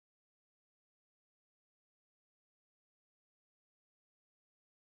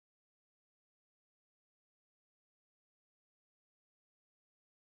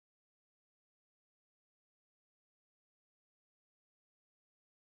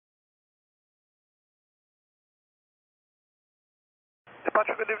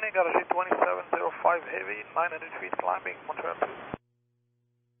Departure, good evening, RG 2705 Heavy, 900 feet climbing, Montreal.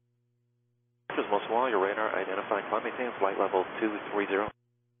 This is Montreal, your radar identifying climb, maintain flight level 230.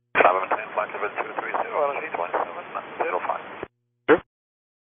 Climb maintain flight level 230, RG 2705. Sure.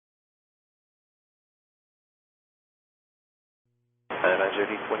 At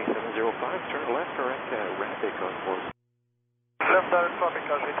Algerie 2705, turn left direct rapid on course. Left direct traffic,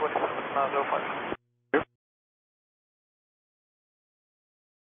 RG 2705.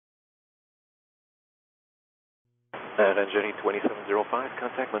 At Algerie 2705,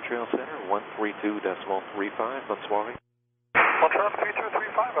 contact Montreal Center, 132.35, bonne soirée. Montreal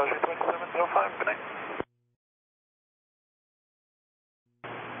 3235, RG 2705, good night.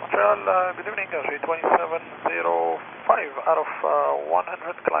 Montreal, good evening, RG 2705, out of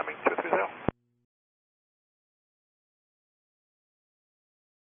 100, climbing 230.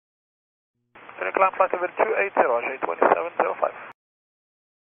 Continue climb flight level 280, RG 2705.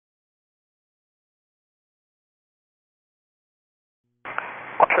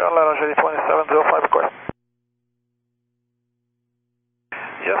 Montreal, Algerie 2705, request.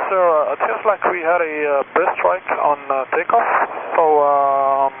 Yes, sir. It seems like we had a burst strike on takeoff, so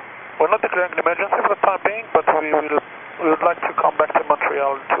we're not declaring an emergency for the time being, but we would like to come back to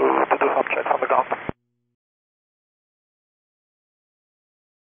Montreal to do some checks on the ground.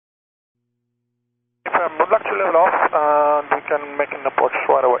 If we'd like to level off, and we can make an approach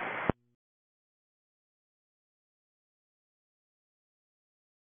right away.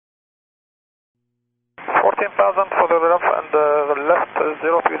 14,000 for the left and the left 030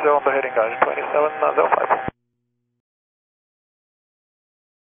 on the heading, guys, 2705.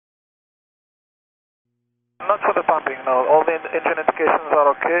 Not for the time being, no. All the engine indications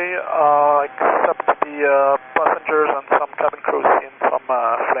are okay, except the passengers and some cabin crew seeing some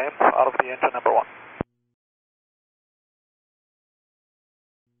flames out of the engine number 1.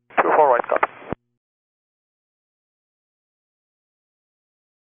 24 right, copy.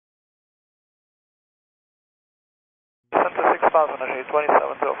 6,000, RG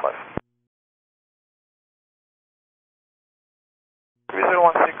 2705.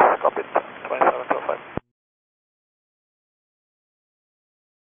 3016, copy, 2705.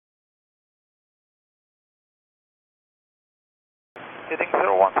 Heading 010,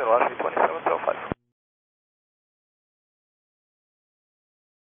 RG 2705.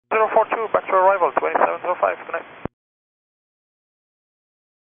 042, back to arrival, 2705, good night.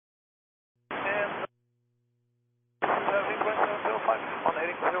 On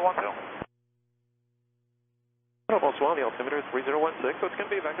heading 010. Bonsoir, the altimeter 3016, so it's going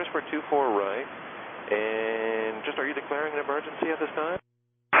to be vectors for 24 right. And just, are you declaring an emergency at this time?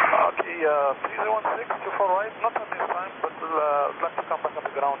 Okay, 3016, 24 right, not at this time, but I'd like to come back on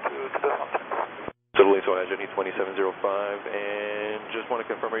the ground to do some checks. Totally, so Algerie 2705, and just want to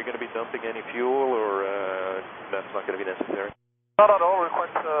confirm, are you going to be dumping any fuel, or that's not going to be necessary? Not at all, we're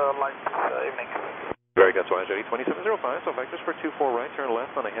quite light this evening. Very good, so Algerie 2705, so vectors for 24 right, turn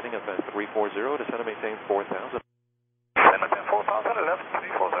left on a heading of 340, descend and maintain 4,000. Descend and maintain 4,000, left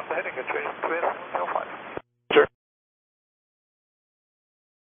 340, the heading at 2705. Sure.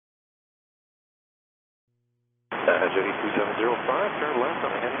 Algerie 2705, turn left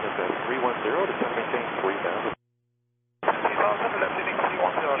on a heading of 310, descend and maintain 3,000. 3,000, left heading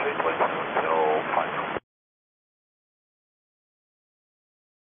 310, Algerie 2705.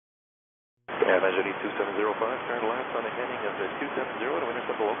 Algerie 2705, turn left on a heading of 270 to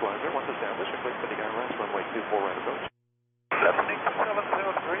intercept the localizer. Once established, request for the IRS, runway 24 right approach. Left heading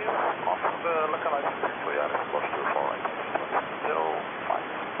 2703, off the localizer, so yeah, approach 24 right,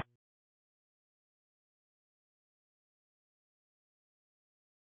 2705.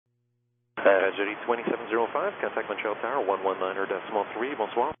 Algerie 2705, contact Montreal Tower, 119.3,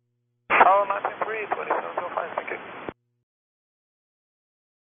 bonsoir. Tower 93, 2705, thank you.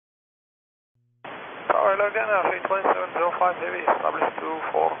 Tower again, RG 2705 Heavy, established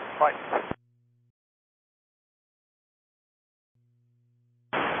 24 right.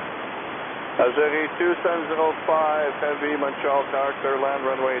 Algerie 2705 Heavy, Montreal Tower, clear land,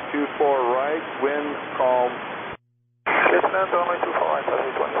 runway 24 right, wind calm. Clear land, runway 24 right,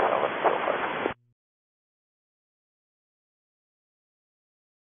 RG 2705.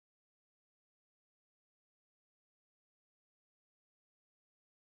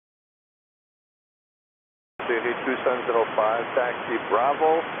 Algerie 2705, taxi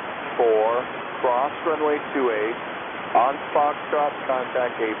Bravo 4, cross runway 28, on Foxtrot,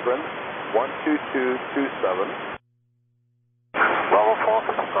 contact apron, 12227. Bravo 4,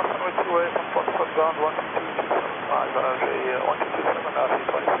 cross runway 28, on Foxtrot ground, 12275, RG 12227, RG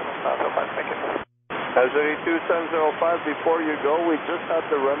 2705, thank you. Algerie 2705, before you go, we just had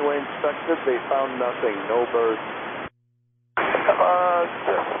the runway inspected. They found nothing, no birds.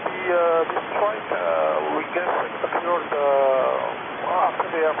 This strike, we guess it occurred after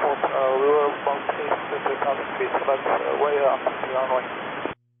the airport. We were about 8,000 feet, so that's way after the runway.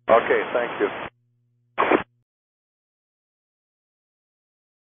 Okay, thank you.